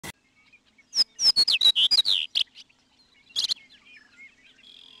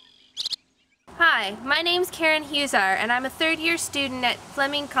Hi, my name's Karen Husar and I'm a third-year student at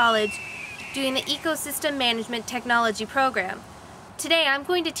Fleming College doing the Ecosystem Management Technology program. Today I'm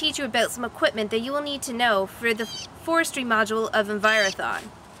going to teach you about some equipment that you will need to know for the Forestry Module of Envirothon.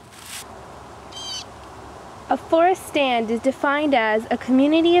 A forest stand is defined as a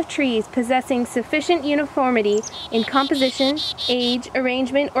community of trees possessing sufficient uniformity in composition, age,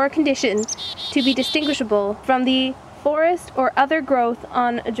 arrangement, or condition to be distinguishable from the forest or other growth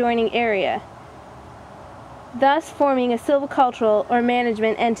on adjoining area, thus forming a silvicultural or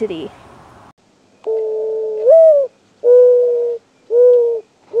management entity.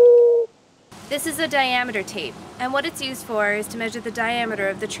 This is a diameter tape, and what it's used for is to measure the diameter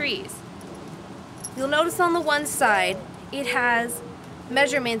of the trees. You'll notice on the one side it has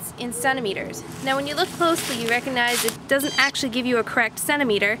measurements in centimeters. Now when you look closely you recognize it doesn't actually give you a correct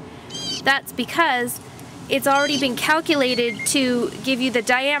centimeter. That's because it's already been calculated to give you the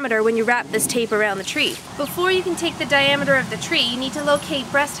diameter when you wrap this tape around the tree. Before you can take the diameter of the tree, you need to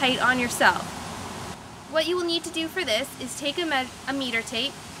locate breast height on yourself. What you will need to do for this is take a meter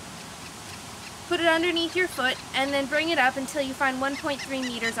tape, put it underneath your foot, and then bring it up until you find 1.3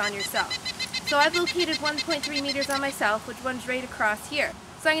 meters on yourself. So I've located 1.3 meters on myself, which runs right across here.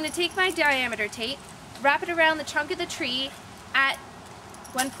 So I'm going to take my diameter tape, wrap it around the trunk of the tree at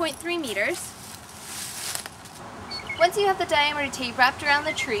 1.3 meters. Once you have the diameter tape wrapped around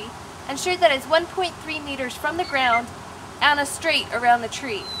the tree, ensure that it's 1.3 meters from the ground and a straight around the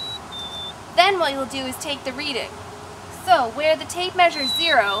tree. Then what you'll do is take the reading. So where the tape measures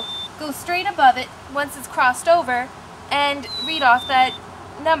 0, go straight above it once it's crossed over and read off that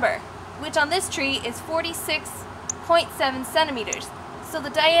number, which on this tree is 46.7 centimeters. So the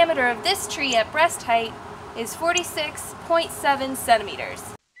diameter of this tree at breast height is 46.7 centimeters.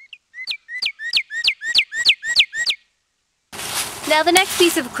 Now the next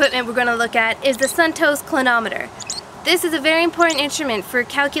piece of equipment we're going to look at is the Suunto Clinometer. This is a very important instrument for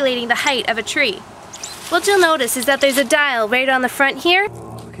calculating the height of a tree. What you'll notice is that there's a dial right on the front here.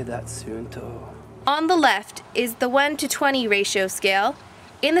 Look at that Suunto. On the left is the 1:20 ratio scale.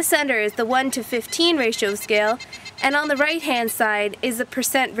 In the center is the 1:15 ratio scale, and on the right hand side is the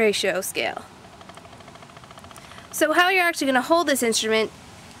percent ratio scale. So how you're actually going to hold this instrument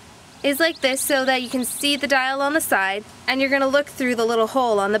is like this, so that you can see the dial on the side and you're going to look through the little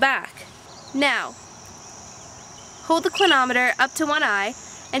hole on the back. Now, hold the clinometer up to one eye,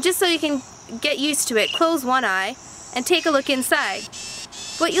 and just so you can get used to it, close one eye and take a look inside.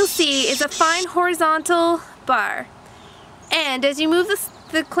 What you'll see is a fine horizontal bar, and as you move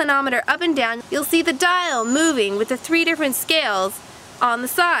the clinometer up and down, you'll see the dial moving with the 3 different scales on the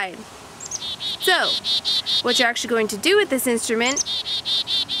side. So, what you're actually going to do with this instrument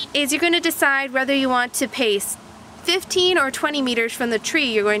is you're going to decide whether you want to pace 15 or 20 meters from the tree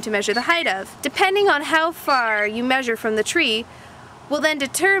you're going to measure the height of. Depending on how far you measure from the tree will then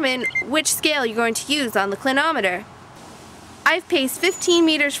determine which scale you're going to use on the clinometer. I've paced 15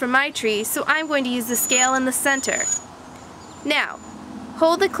 meters from my tree, so I'm going to use the scale in the center. Now,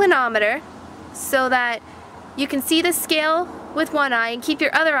 hold the clinometer so that you can see the scale with one eye and keep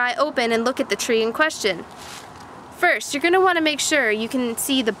your other eye open and look at the tree in question. First, you're going to want to make sure you can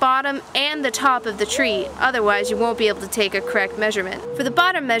see the bottom and the top of the tree, otherwise you won't be able to take a correct measurement. For the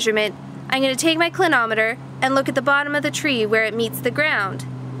bottom measurement, I'm going to take my clinometer and look at the bottom of the tree where it meets the ground.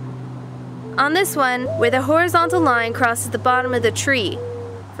 On this one, where the horizontal line crosses the bottom of the tree,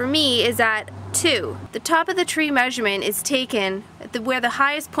 for me is at 2. The top of the tree measurement is taken at where the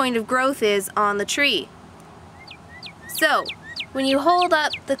highest point of growth is on the tree. So, when you hold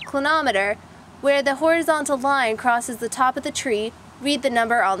up the clinometer, where the horizontal line crosses the top of the tree, read the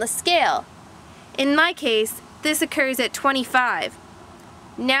number on the scale. In my case, this occurs at 25.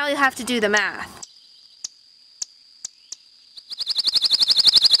 Now you'll have to do the math.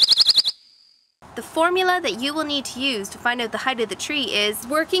 The formula that you will need to use to find out the height of the tree is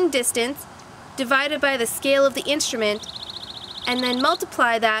working distance divided by the scale of the instrument, and then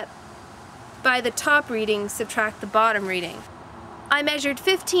multiply that by the top reading, subtract the bottom reading. I measured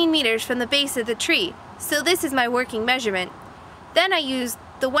 15 meters from the base of the tree, so this is my working measurement. Then I used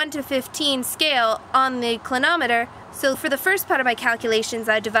the 1:15 scale on the clinometer, so for the first part of my calculations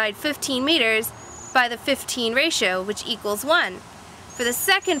I divide 15 meters by the 15 ratio, which equals 1. For the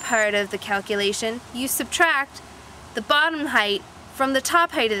second part of the calculation, you subtract the bottom height from the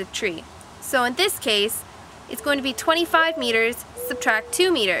top height of the tree. So in this case, it's going to be 25 meters subtract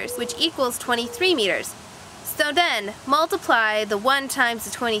 2 meters, which equals 23 meters. So then, multiply the 1 times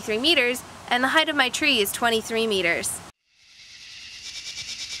the 23 meters, and the height of my tree is 23 meters.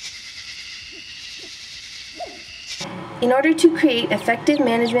 In order to create effective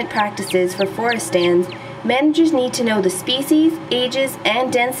management practices for forest stands, managers need to know the species, ages,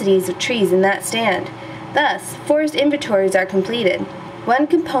 and densities of trees in that stand. Thus, forest inventories are completed. One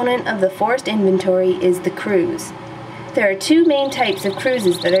component of the forest inventory is the cruise. There are two main types of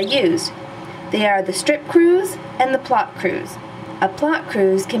cruises that are used. They are the strip cruise and the plot cruise. A plot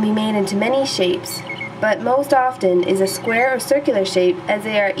cruise can be made into many shapes, but most often is a square or circular shape as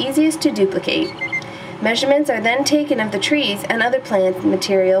they are easiest to duplicate. Measurements are then taken of the trees and other plant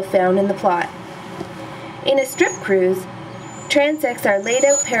material found in the plot. In a strip cruise, transects are laid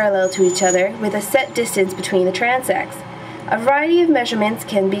out parallel to each other with a set distance between the transects. A variety of measurements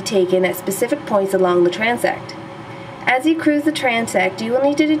can be taken at specific points along the transect. As you cruise the transect, you will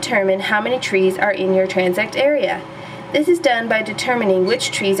need to determine how many trees are in your transect area. This is done by determining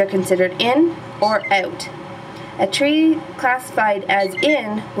which trees are considered in or out. A tree classified as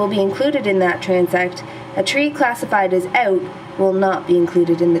in will be included in that transect. A tree classified as out will not be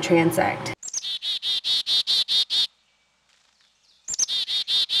included in the transect.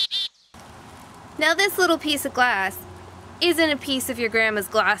 Now this little piece of glass isn't a piece of your grandma's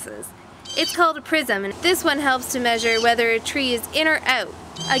glasses. It's called a prism, and this one helps to measure whether a tree is in or out.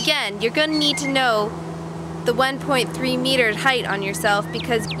 Again, you're going to need to know the 1.3 meter height on yourself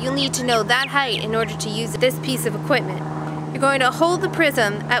because you'll need to know that height in order to use this piece of equipment. You're going to hold the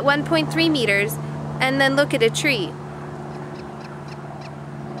prism at 1.3 meters and then look at a tree.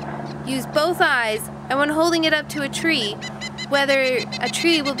 Use both eyes, and when holding it up to a tree, whether a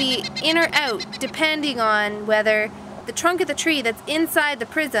tree will be in or out depending on whether the trunk of the tree that's inside the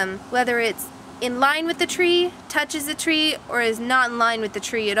prism, whether it's in line with the tree, touches the tree, or is not in line with the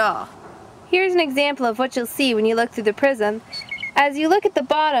tree at all. Here's an example of what you'll see when you look through the prism. As you look at the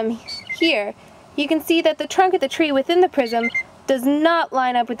bottom here, you can see that the trunk of the tree within the prism does not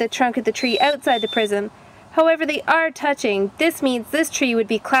line up with the trunk of the tree outside the prism. However, they are touching. This means this tree would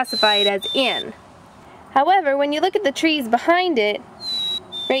be classified as in. However, when you look at the trees behind it,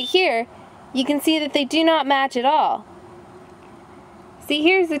 right here, you can see that they do not match at all. See,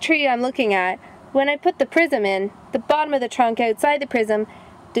 here's the tree I'm looking at. When I put the prism in, the bottom of the trunk outside the prism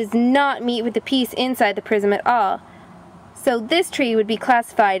does not meet with the piece inside the prism at all. So this tree would be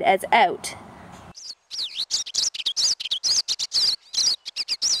classified as out.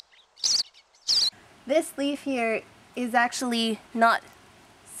 This leaf here is actually not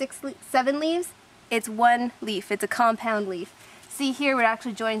 7 leaves, it's one leaf. It's a compound leaf. See here where it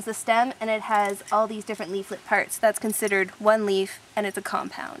actually joins the stem and it has all these different leaflet parts. That's considered one leaf and it's a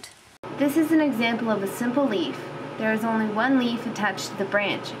compound. This is an example of a simple leaf. There is only one leaf attached to the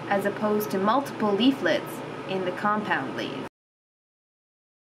branch as opposed to multiple leaflets in the compound leaf.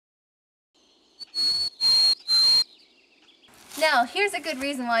 Now, here's a good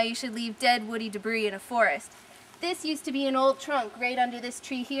reason why you should leave dead woody debris in a forest. This used to be an old trunk right under this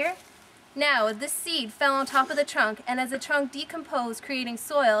tree here. Now, this seed fell on top of the trunk, and as the trunk decomposed, creating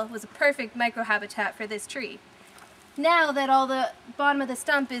soil, was a perfect microhabitat for this tree. Now that all the bottom of the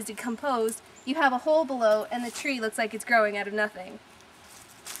stump is decomposed, you have a hole below, and the tree looks like it's growing out of nothing.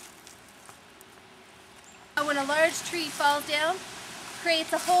 When a large tree falls down, it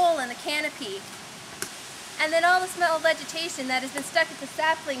creates a hole in the canopy. And then all the small vegetation that has been stuck at the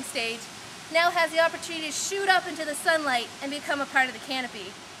sapling stage now has the opportunity to shoot up into the sunlight and become a part of the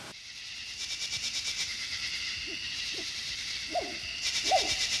canopy.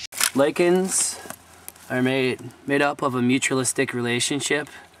 Lichens are made up of a mutualistic relationship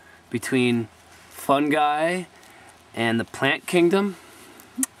between fungi and the plant kingdom.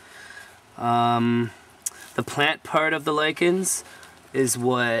 The plant part of the lichens is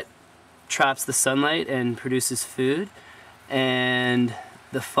what traps the sunlight and produces food, and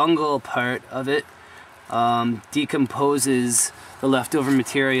the fungal part of it decomposes the leftover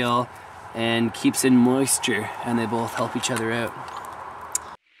material and keeps in moisture, and they both help each other out.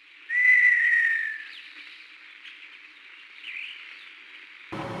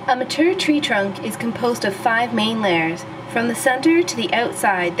 A mature tree trunk is composed of 5 main layers. From the center to the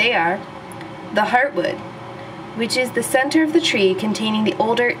outside, they are the heartwood, which is the center of the tree containing the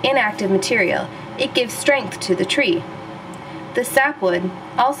older inactive material. It gives strength to the tree. The sapwood,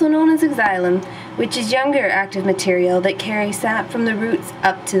 also known as xylem, which is younger active material that carries sap from the roots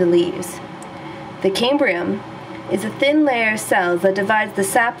up to the leaves. The cambium is a thin layer of cells that divides the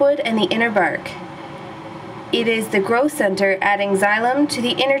sapwood and the inner bark. It is the growth center, adding xylem to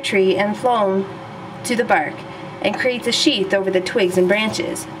the inner tree and phloem to the bark, and creates a sheath over the twigs and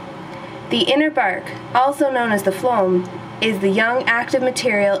branches. The inner bark, also known as the ploem, is the young active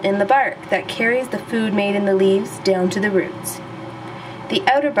material in the bark that carries the food made in the leaves down to the roots. The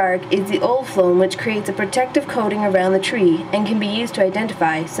outer bark is the old ploem, which creates a protective coating around the tree and can be used to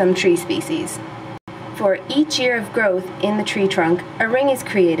identify some tree species. For each year of growth in the tree trunk, a ring is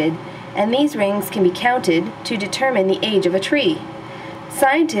created, and these rings can be counted to determine the age of a tree.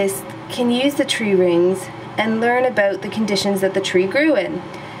 Scientists can use the tree rings and learn about the conditions that the tree grew in.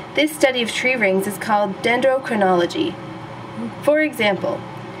 This study of tree rings is called Dendrochronology. For example,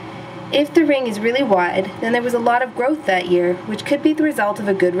 if the ring is really wide, then there was a lot of growth that year, which could be the result of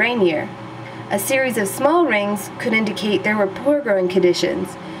a good rain year. A series of small rings could indicate there were poor growing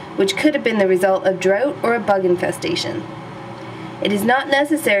conditions, which could have been the result of drought or a bug infestation. It is not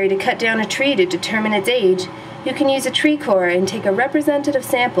necessary to cut down a tree to determine its age. You can use a tree core and take a representative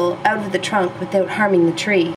sample out of the trunk without harming the tree.